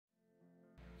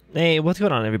Hey, what's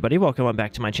going on, everybody? Welcome on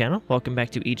back to my channel. Welcome back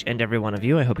to each and every one of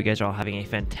you. I hope you guys are all having a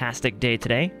fantastic day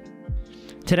today.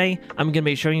 Today, I'm going to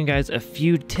be showing you guys a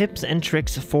few tips and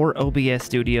tricks for OBS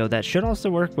Studio that should also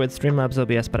work with Streamlabs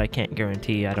OBS, but I can't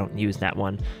guarantee. I don't use that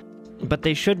one. But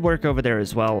they should work over there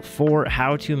as well for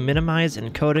how to minimize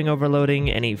encoding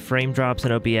overloading, any frame drops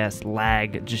in OBS,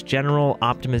 lag, just general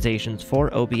optimizations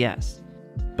for OBS.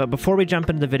 But before we jump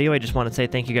into the video, I just want to say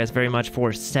thank you guys very much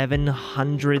for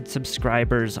 700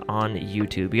 subscribers on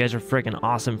YouTube. You guys are freaking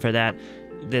awesome for that.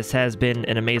 This has been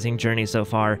an amazing journey so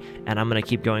far, and I'm going to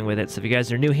keep going with it. So if you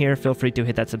guys are new here, feel free to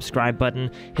hit that subscribe button,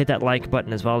 hit that like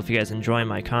button as well if you guys enjoy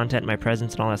my content, my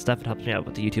presence, and all that stuff. It helps me out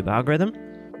with the YouTube algorithm.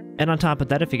 And on top of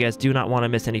that, if you guys do not want to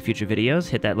miss any future videos,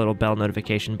 hit that little bell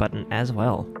notification button as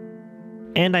well.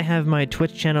 And I have my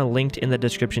Twitch channel linked in the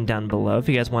description down below if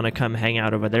you guys want to come hang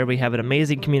out over there. We have an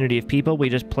amazing community of people. We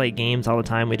just play games all the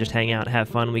time. We just hang out, have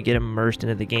fun. We get immersed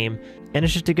into the game, and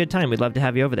it's just a good time. We'd love to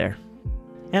have you over there.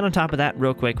 And on top of that,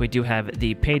 real quick, we do have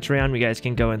the Patreon. You guys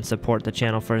can go and support the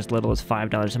channel for as little as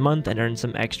 $5 a month and earn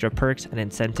some extra perks and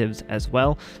incentives as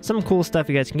well. Some cool stuff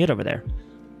you guys can get over there.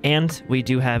 And we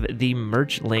do have the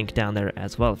merch link down there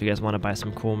as well. If you guys want to buy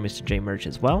some cool Mr. J merch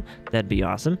as well, that'd be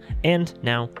awesome. And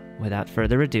now, without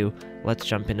further ado, let's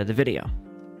jump into the video.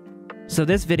 So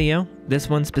this video, this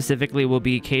one specifically, will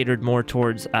be catered more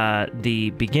towards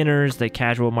the beginners, the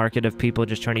casual market of people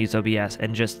just trying to use OBS,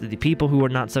 and just the people who are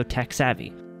not so tech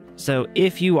savvy. So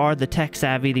if you are the tech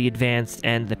savvy, the advanced,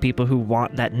 and the people who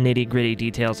want that nitty-gritty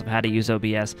details of how to use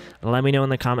OBS, let me know in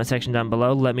the comment section down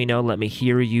below. Let me know, let me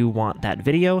hear you want that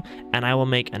video, and I will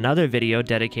make another video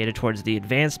dedicated towards the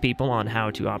advanced people on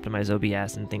how to optimize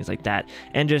OBS and things like that,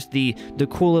 and just the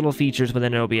cool little features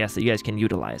within OBS that you guys can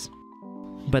utilize.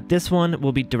 But this one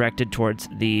will be directed towards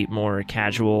the more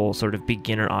casual, sort of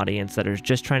beginner audience that are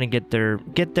just trying to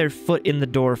get their foot in the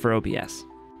door for OBS.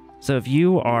 So if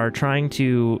you are trying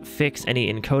to fix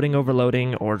any encoding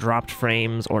overloading or dropped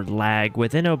frames or lag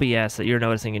within OBS that you're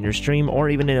noticing in your stream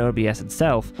or even in OBS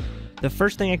itself, the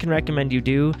first thing I can recommend you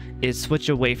do is switch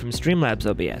away from Streamlabs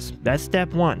OBS. That's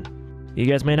step one. You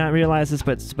guys may not realize this,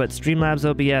 but Streamlabs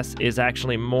OBS is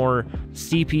actually more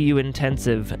CPU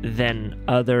intensive than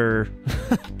other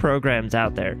programs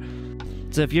out there.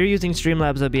 So if you're using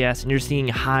Streamlabs OBS and you're seeing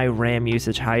high RAM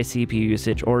usage, high CPU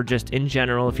usage, or just in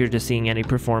general, if you're just seeing any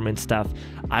performance stuff,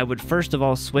 I would first of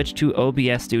all switch to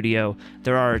OBS Studio.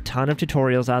 There are a ton of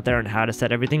tutorials out there on how to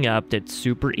set everything up. It's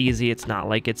super easy. It's not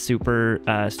like it's super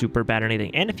bad or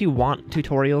anything. And if you want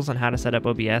tutorials on how to set up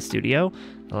OBS Studio,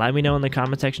 let me know in the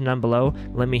comment section down below.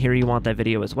 Let me hear you want that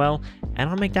video as well, and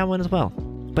I'll make that one as well.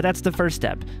 But that's the first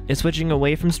step, is switching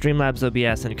away from Streamlabs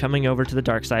OBS and coming over to the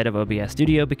dark side of OBS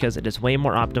Studio because it is way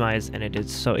more optimized and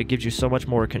it gives you so much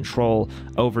more control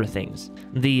over things.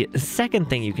 The second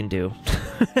thing you can do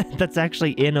that's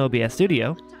actually in OBS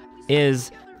Studio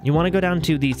is you want to go down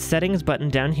to the settings button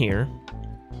down here,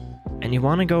 and you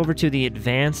want to go over to the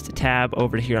advanced tab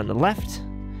over here on the left.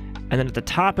 And then at the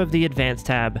top of the advanced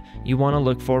tab, you want to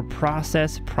look for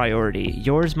process priority.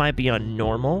 Yours might be on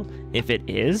normal. If it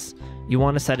is, you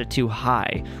want to set it to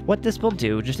high. What this will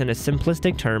do, just in a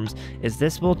simplistic terms, is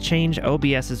this will change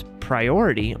OBS's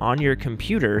priority on your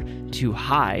computer to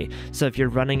high. So if you're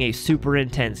running a super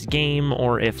intense game,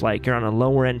 or if like you're on a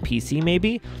lower end PC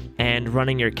maybe, and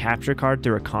running your capture card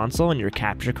through a console, and your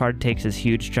capture card takes this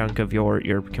huge chunk of your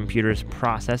computer's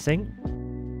processing,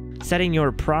 setting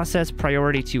your process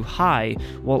priority to high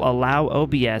will allow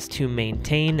OBS to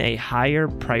maintain a higher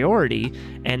priority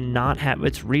and not have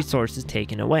its resources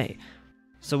taken away.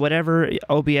 So whatever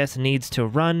OBS needs to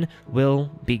run will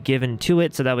be given to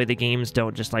it, so that way the games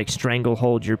don't just like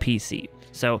stranglehold your PC.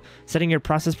 So setting your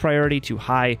process priority to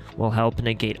high will help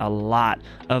negate a lot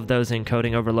of those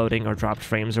encoding overloading or dropped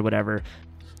frames or whatever.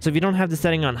 So if you don't have the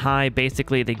setting on high,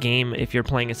 basically the game, if you're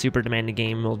playing a super demanding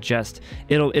game, will just,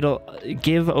 it'll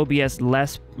give OBS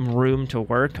less room to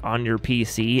work on your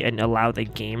PC and allow the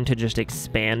game to just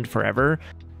expand forever.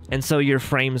 And so your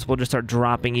frames will just start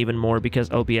dropping even more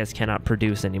because OBS cannot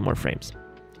produce any more frames.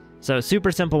 So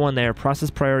super simple one there,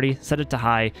 process priority, set it to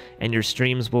high, and your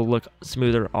streams will look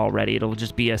smoother already. It'll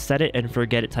just be a set it and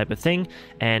forget it type of thing,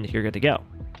 and you're good to go.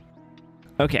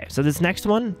 Okay, so this next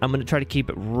one, I'm going to try to keep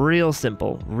it real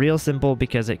simple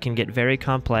because it can get very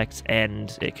complex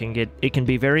and it can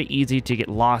be very easy to get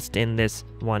lost in this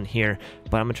one here.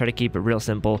 but I'm gonna try to keep it real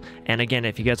simple. And again,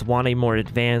 if you guys want a more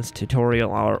advanced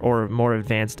tutorial or more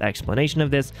advanced explanation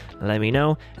of this, let me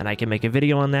know and I can make a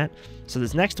video on that. So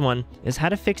this next one is how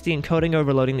to fix the encoding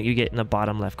overloading that you get in the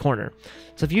bottom left corner.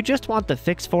 So if you just want the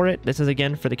fix for it, this is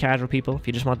again for the casual people. If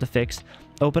you just want the fix,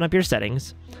 open up your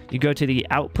settings. You go to the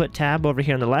output tab over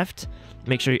here on the left.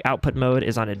 Make sure your output mode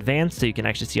is on advanced so you can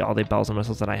actually see all the bells and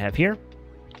whistles that I have here.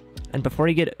 And before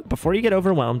you get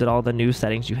overwhelmed at all the new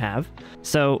settings you have,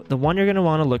 so the one you're going to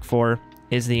want to look for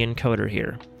is the encoder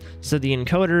here. So the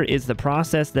encoder is the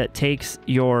process that takes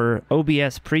your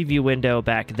OBS preview window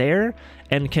back there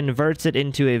and converts it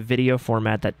into a video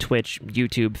format that Twitch,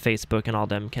 YouTube, Facebook, and all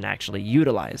them can actually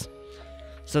utilize.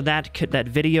 So that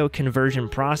video conversion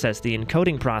process, the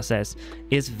encoding process,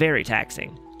 is very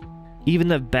taxing. Even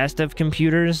the best of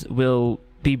computers will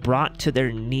be brought to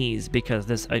their knees because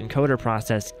this encoder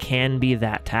process can be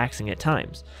that taxing at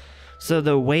times. So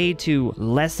the way to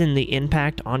lessen the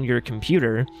impact on your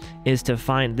computer is to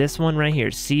find this one right here,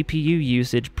 CPU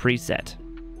usage preset.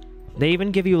 They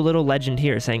even give you a little legend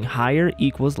here saying higher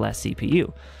equals less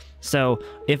CPU. So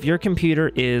if your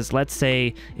computer is, let's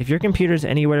say, if your computer is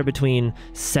anywhere between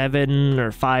 7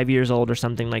 or 5 years old or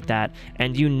something like that,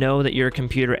 and you know that your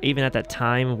computer, even at that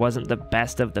time, wasn't the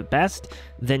best of the best,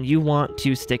 then you want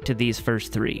to stick to these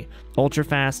first three. Ultra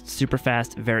fast, super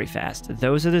fast, very fast.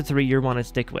 Those are the three you want to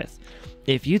stick with.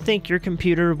 If you think your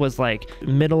computer was like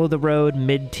middle of the road,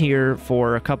 mid-tier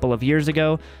for a couple of years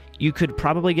ago, you could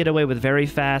probably get away with very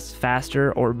fast,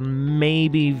 faster, or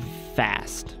maybe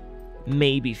fast.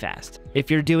 Maybe fast. If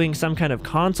you're doing some kind of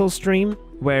console stream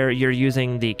where you're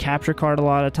using the capture card a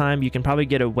lot of time, you can probably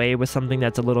get away with something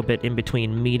that's a little bit in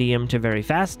between medium to very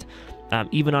fast,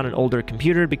 even on an older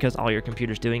computer, because all your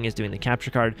computer's doing is doing the capture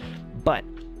card. But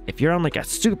if you're on like a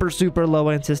super low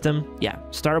end system, yeah,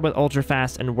 start with ultra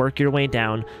fast and work your way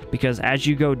down, because as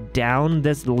you go down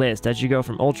this list, as you go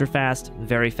from ultra fast,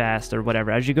 very fast, or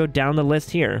whatever, as you go down the list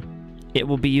here, it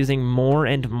will be using more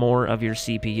and more of your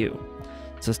CPU.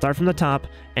 So start from the top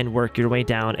and work your way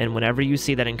down, and whenever you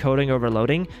see that encoding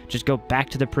overloading, just go back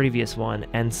to the previous one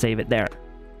and save it there.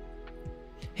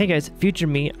 Hey guys, future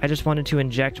me, I just wanted to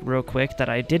inject real quick that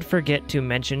I did forget to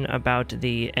mention about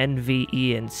the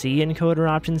NVENC encoder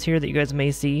options here that you guys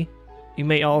may see. You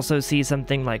may also see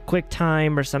something like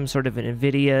QuickTime or some sort of an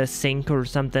NVIDIA sync or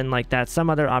something like that,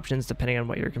 some other options depending on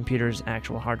what your computer's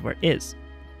actual hardware is.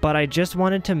 But I just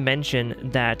wanted to mention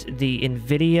that the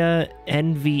NVIDIA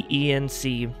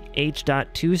NVENC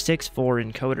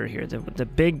H.264 encoder here, the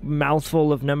big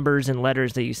mouthful of numbers and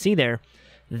letters that you see there,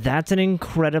 that's an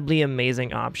incredibly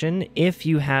amazing option if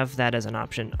you have that as an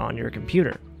option on your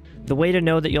computer. The way to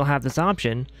know that you'll have this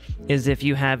option is if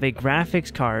you have a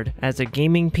graphics card as a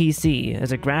gaming PC,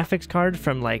 as a graphics card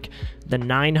from like the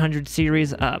 900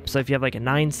 series up. So if you have like a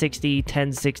 960,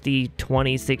 1060,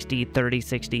 2060,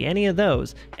 3060, any of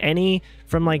those, any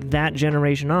from like that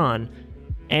generation on,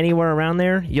 anywhere around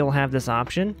there, you'll have this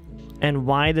option. And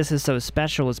why this is so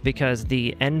special is because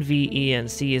the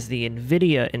NVENC is the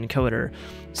NVIDIA encoder.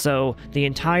 So the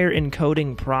entire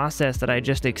encoding process that I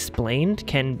just explained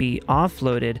can be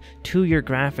offloaded to your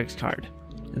graphics card.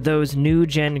 Those new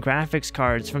gen graphics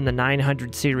cards from the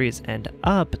 900 series and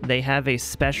up, they have a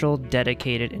special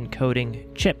dedicated encoding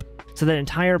chip. So that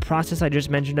entire process I just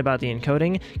mentioned about the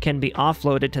encoding can be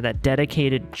offloaded to that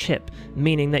dedicated chip,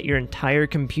 meaning that your entire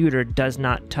computer does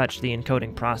not touch the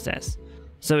encoding process.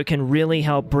 So it can really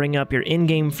help bring up your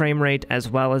in-game frame rate, as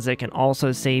well as it can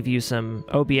also save you some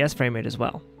OBS frame rate as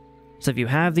well. So if you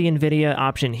have the NVIDIA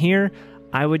option here,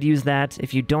 I would use that.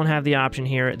 If you don't have the option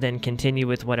here, then continue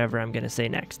with whatever I'm going to say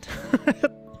next.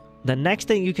 The next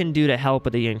thing you can do to help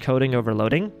with the encoding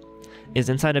overloading is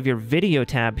inside of your video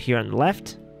tab here on the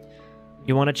left,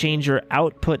 you want to change your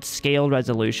output scale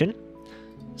resolution.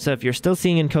 So if you're still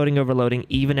seeing encoding overloading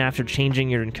even after changing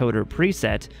your encoder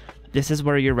preset, this is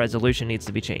where your resolution needs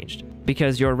to be changed,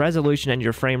 because your resolution and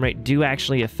your frame rate do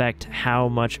actually affect how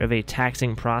much of a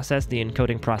taxing process the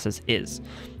encoding process is.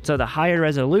 So the higher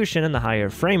resolution and the higher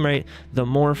frame rate, the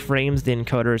more frames the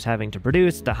encoder is having to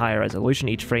produce, the higher resolution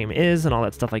each frame is, and all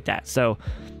that stuff like that. So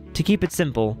to keep it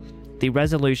simple, the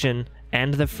resolution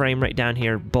and the frame rate down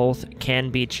here both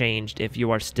can be changed if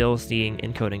you are still seeing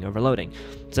encoding overloading.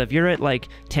 So if you're at like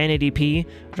 1080p,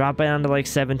 drop it down to like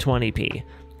 720p.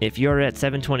 If you're at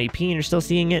 720p and you're still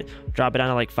seeing it, drop it down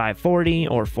to like 540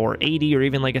 or 480 or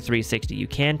even like a 360. You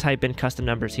can type in custom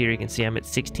numbers here. You can see I'm at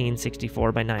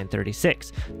 1664 by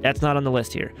 936. That's not on the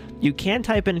list here. You can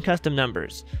type in custom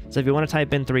numbers. So if you want to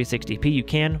type in 360p, you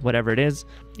can, whatever it is,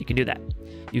 you can do that.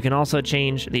 You can also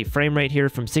change the frame rate here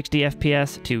from 60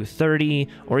 FPS to 30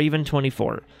 or even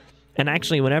 24. And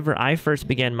actually, whenever I first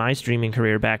began my streaming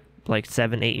career back like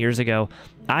 7-8 years ago,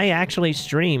 I actually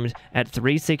streamed at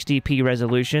 360p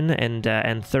resolution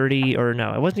and 30, or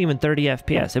no, it wasn't even 30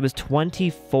 FPS. It was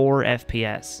 24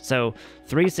 FPS. So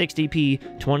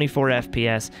 360p, 24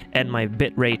 FPS, and my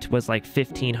bitrate was like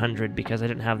 1500 because I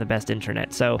didn't have the best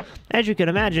internet. So as you can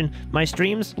imagine, my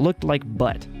streams looked like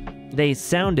butt. They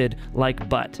sounded like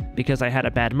butt because I had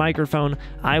a bad microphone.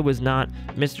 I was not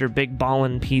Mr. Big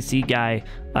Ballin' PC guy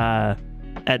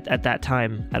at that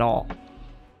time at all.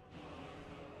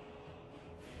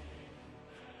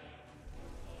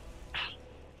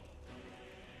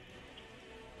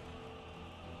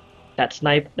 That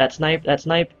snipe, that snipe, that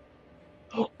snipe.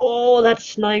 Oh, that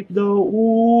snipe though.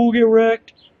 Ooh, get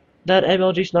wrecked. That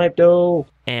MLG snipe though.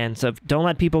 And so don't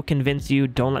let people convince you,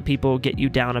 don't let people get you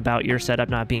down about your setup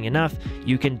not being enough.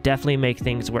 You can definitely make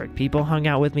things work. People hung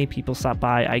out with me, people stopped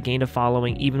by, I gained a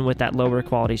following even with that lower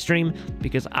quality stream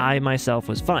because I myself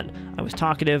was fun. I was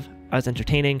talkative, I was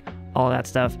entertaining, all that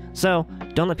stuff. So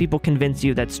don't let people convince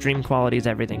you that stream quality is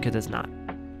everything, because it's not.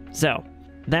 So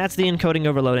that's the encoding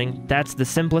overloading. That's the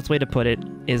simplest way to put it,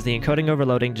 is the encoding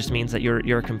overloading just means that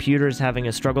your computer is having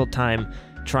a struggled time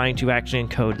trying to actually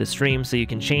encode the stream, so you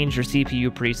can change your CPU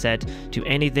preset to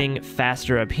anything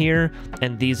faster up here,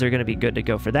 and these are going to be good to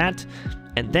go for that.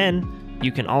 And then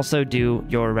you can also do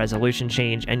your resolution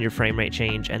change and your frame rate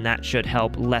change, and that should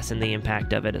help lessen the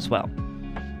impact of it as well.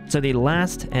 So the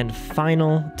last and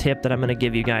final tip that I'm going to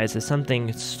give you guys is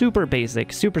something super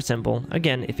basic, super simple.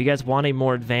 Again, if you guys want a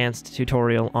more advanced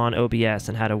tutorial on OBS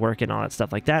and how to work it and all that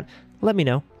stuff like that, let me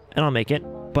know and I'll make it.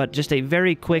 But just a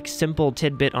very quick, simple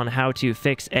tidbit on how to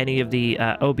fix any of the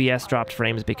OBS dropped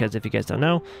frames, because if you guys don't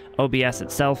know, OBS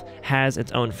itself has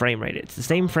its own frame rate. It's the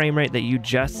same frame rate that you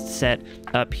just set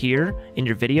up here in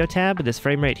your video tab. This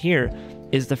frame rate here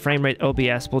is the frame rate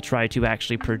OBS will try to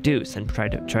actually produce and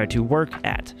try to work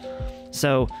at.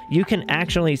 So you can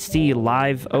actually see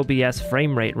live OBS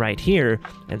frame rate right here,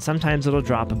 and sometimes it'll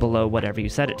drop below whatever you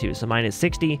set it to. So mine is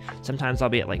 60, sometimes I'll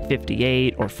be at like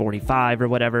 58 or 45 or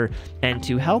whatever. And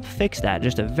to help fix that,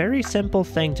 just a very simple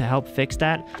thing to help fix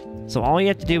that. So all you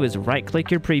have to do is right click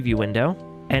your preview window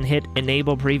and hit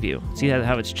enable preview. See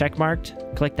how it's check marked?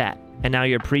 Click that. And now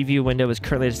your preview window is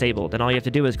currently disabled, and all you have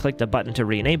to do is click the button to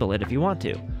re-enable it if you want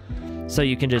to. So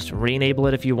you can just re-enable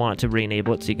it if you want to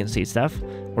re-enable it so you can see stuff,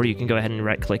 or you can go ahead and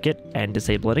right-click it and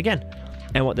disable it again.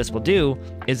 And what this will do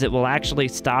is it will actually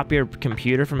stop your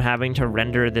computer from having to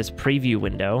render this preview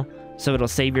window, so it'll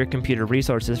save your computer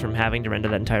resources from having to render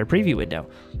that entire preview window.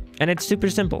 And it's super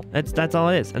simple. That's all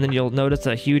it is. And then you'll notice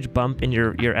a huge bump in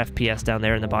your FPS down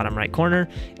there in the bottom right corner.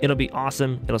 It'll be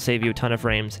awesome. It'll save you a ton of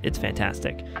frames. It's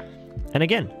fantastic. And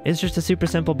again, it's just a super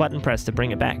simple button press to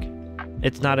bring it back.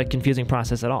 It's not a confusing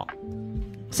process at all.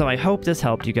 So I hope this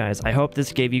helped you guys. I hope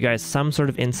this gave you guys some sort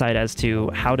of insight as to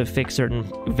how to fix certain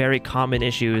very common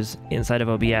issues inside of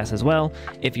OBS as well.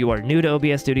 If you are new to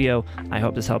OBS Studio, I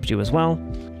hope this helped you as well.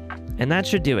 And that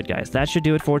should do it, guys. That should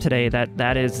do it for today.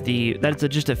 That's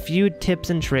just a few tips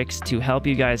and tricks to help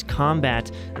you guys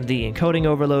combat the encoding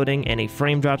overloading, any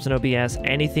frame drops in OBS,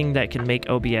 anything that can make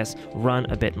OBS run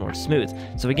a bit more smooth.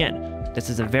 So again, this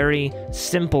is a very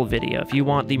simple video. If you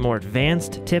want the more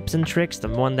advanced tips and tricks, the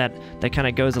one that kind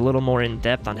of goes a little more in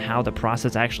depth on how the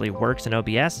process actually works in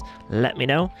OBS, let me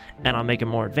know, and I'll make a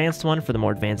more advanced one for the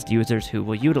more advanced users who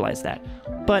will utilize that.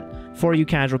 But for you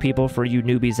casual people, for you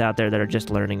newbies out there that are just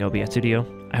learning OBS Studio,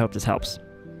 I hope this helps.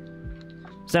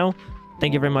 So,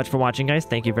 thank you very much for watching, guys.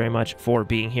 Thank you very much for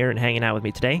being here and hanging out with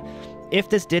me today. If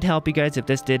this did help you guys, if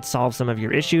this did solve some of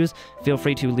your issues, feel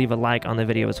free to leave a like on the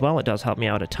video as well. It does help me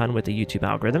out a ton with the YouTube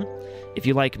algorithm. If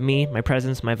you like me, my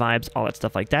presence, my vibes, all that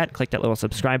stuff like that, click that little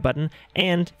subscribe button.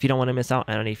 And if you don't want to miss out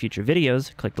on any future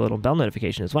videos, click the little bell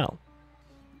notification as well.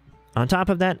 On top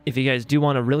of that, if you guys do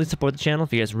want to really support the channel,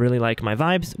 if you guys really like my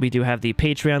vibes, we do have the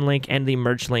Patreon link and the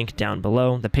merch link down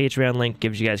below. The Patreon link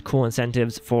gives you guys cool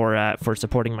incentives for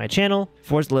supporting my channel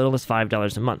for as little as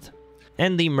 $5 a month.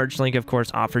 And the merch link, of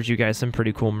course, offers you guys some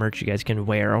pretty cool merch you guys can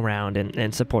wear around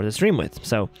and support the stream with.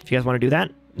 So if you guys want to do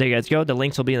that, there you guys go. The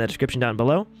links will be in the description down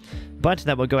below. But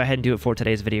that will go ahead and do it for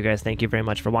today's video, guys. Thank you very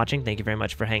much for watching. Thank you very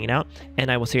much for hanging out.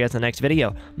 And I will see you guys in the next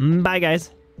video. Bye,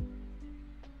 guys.